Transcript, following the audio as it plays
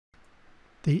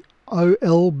The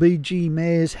OLBG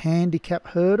Mares Handicap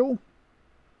Hurdle.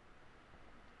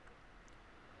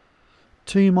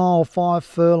 2 mile, 5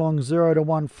 furlongs, 0 to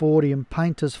 140, and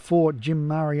Painter's Fort, Jim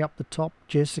Murray up the top,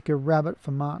 Jessica Rabbit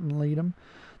for Martin Leadham.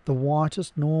 The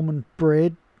Whitest, Norman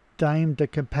Bred, Dame de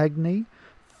Compagnie.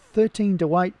 13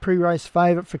 to 8, pre-race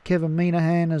favourite for Kevin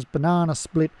Minahan as Banana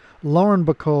Split, Lauren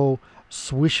Bacall,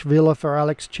 Swish Villa for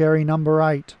Alex Cherry, number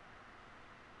 8.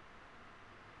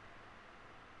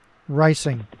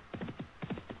 Racing.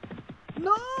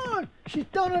 No! She's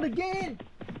done it again!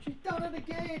 She's done it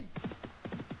again!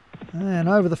 And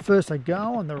over the first they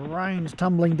go, and the rain's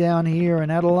tumbling down here in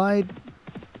Adelaide.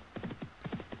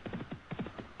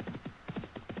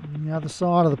 On the other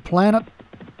side of the planet.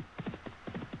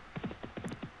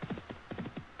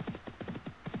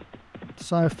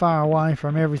 So far away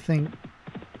from everything,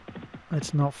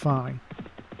 it's not funny.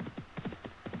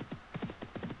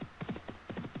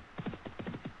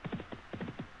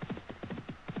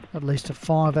 At least a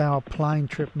 5-hour plane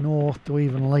trip north to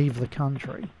even leave the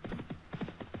country.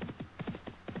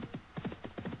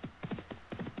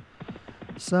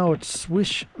 So it's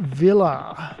Swish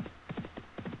Villa.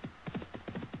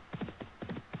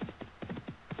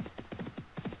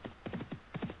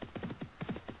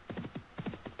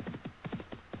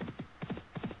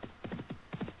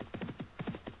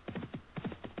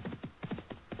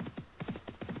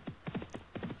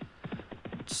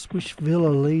 Swish Villa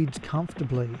leads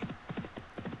comfortably.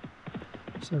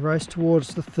 So race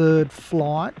towards the third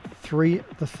flight,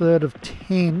 the third of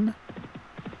 10.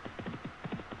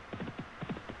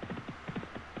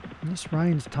 And this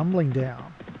rain's tumbling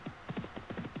down.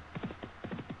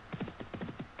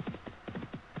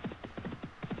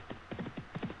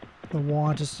 The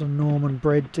Whitest and Norman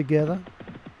Bred together.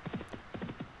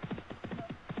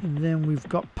 And then we've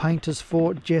got Painter's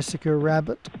Fort, Jessica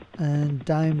Rabbit, and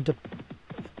Dame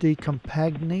de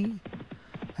Compagnie.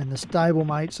 And the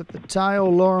stablemates at the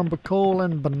tail, Lauren Bacall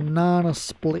and Banana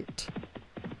Split.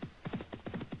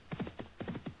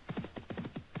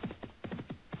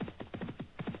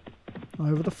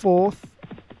 Over the fourth.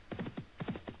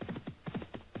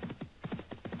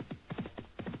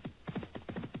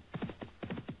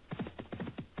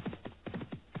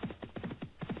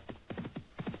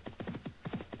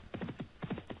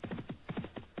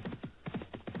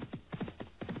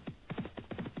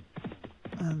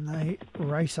 And they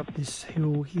race up this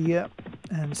hill here,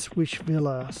 and Swish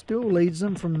Villa still leads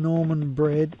them from Norman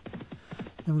Bred.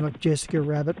 Then we've got Jessica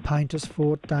Rabbit, Painter's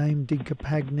Fort, Dame de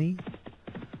Compagnie.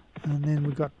 And then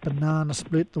we've got Banana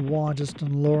Split, the Whitest,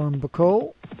 and Lauren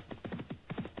Bacall.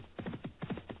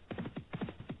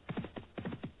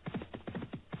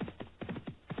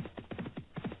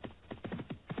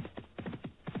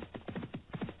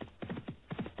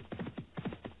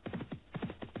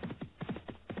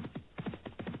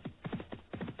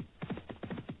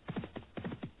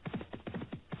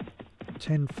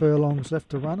 Ten furlongs left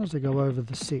to run as they go over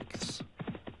the sixth.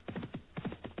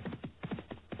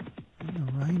 And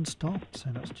the rain stops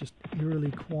and it's just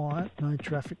eerily quiet, no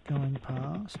traffic going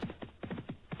past.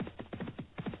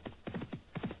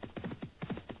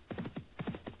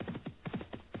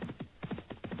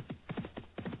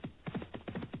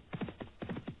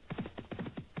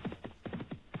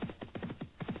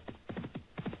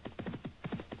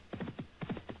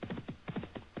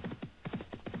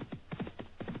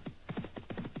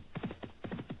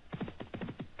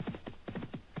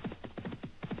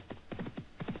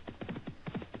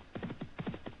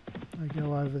 They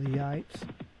go over the eighth.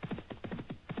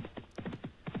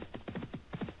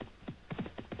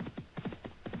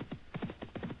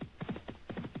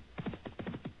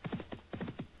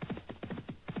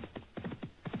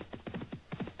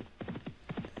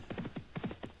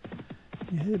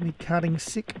 You heard me cutting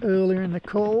sick earlier in the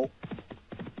call.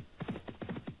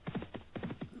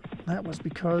 That was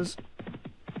because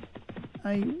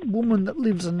a woman that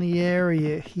lives in the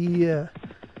area here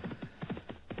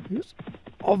who's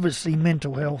obviously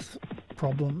mental health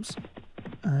problems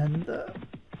and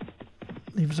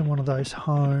lives in one of those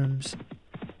homes,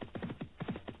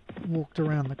 walked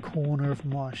around the corner of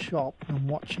my shop and I'm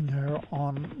watching her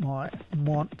on my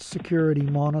security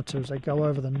monitors. They go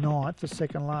over the ninth, the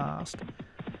second last,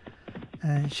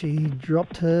 and she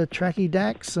dropped her tracky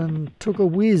dacks and took a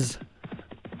whiz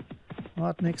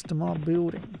right next to my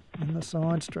building in the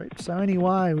side street. So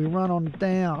anyway, we run on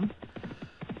down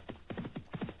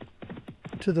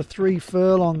to the 3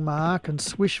 furlong mark, and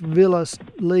Swish Villa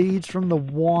leads from the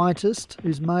Whitest,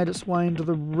 who's made its way into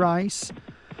the race.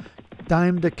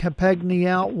 Dame de Compagnie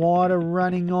out wider,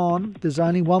 running on. There's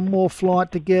only one more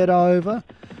flight to get over.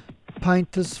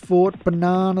 Painter's Fort,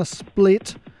 Banana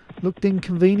Split, Looked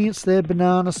inconvenienced there,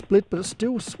 Banana Split, but it's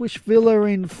still Swish Villa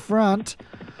in front.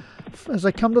 As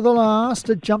they come to the last,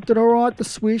 it jumped it all right, the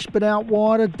Swish, but out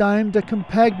wider, Dame de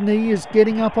Compagnie is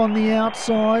getting up on the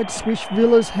outside. Swish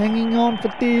Villa's hanging on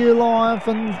for dear life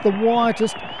and the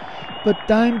whitest, but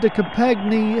Dame de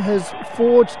Compagnie has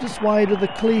forged its way to the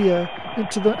clear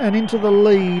into the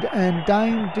lead, and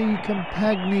Dame de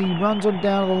Compagnie runs on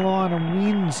down to the line and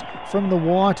wins from the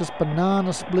whitest.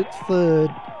 Banana Split third.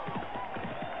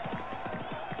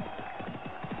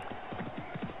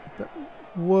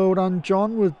 Well done,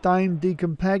 John, with Dame de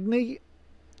Compagnie.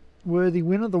 Worthy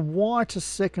winner. The whitest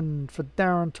second for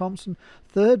Darren Thompson.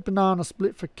 Third, Banana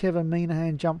Split for Kevin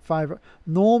Minahan, jump favourite.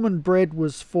 Norman Bread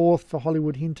was fourth for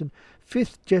Hollywood Hinton.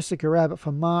 Fifth, Jessica Rabbit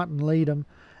for Martin Leadham.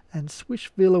 And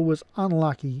Swish Villa was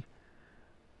unlucky.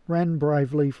 Ran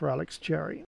bravely for Alex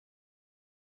Cherry.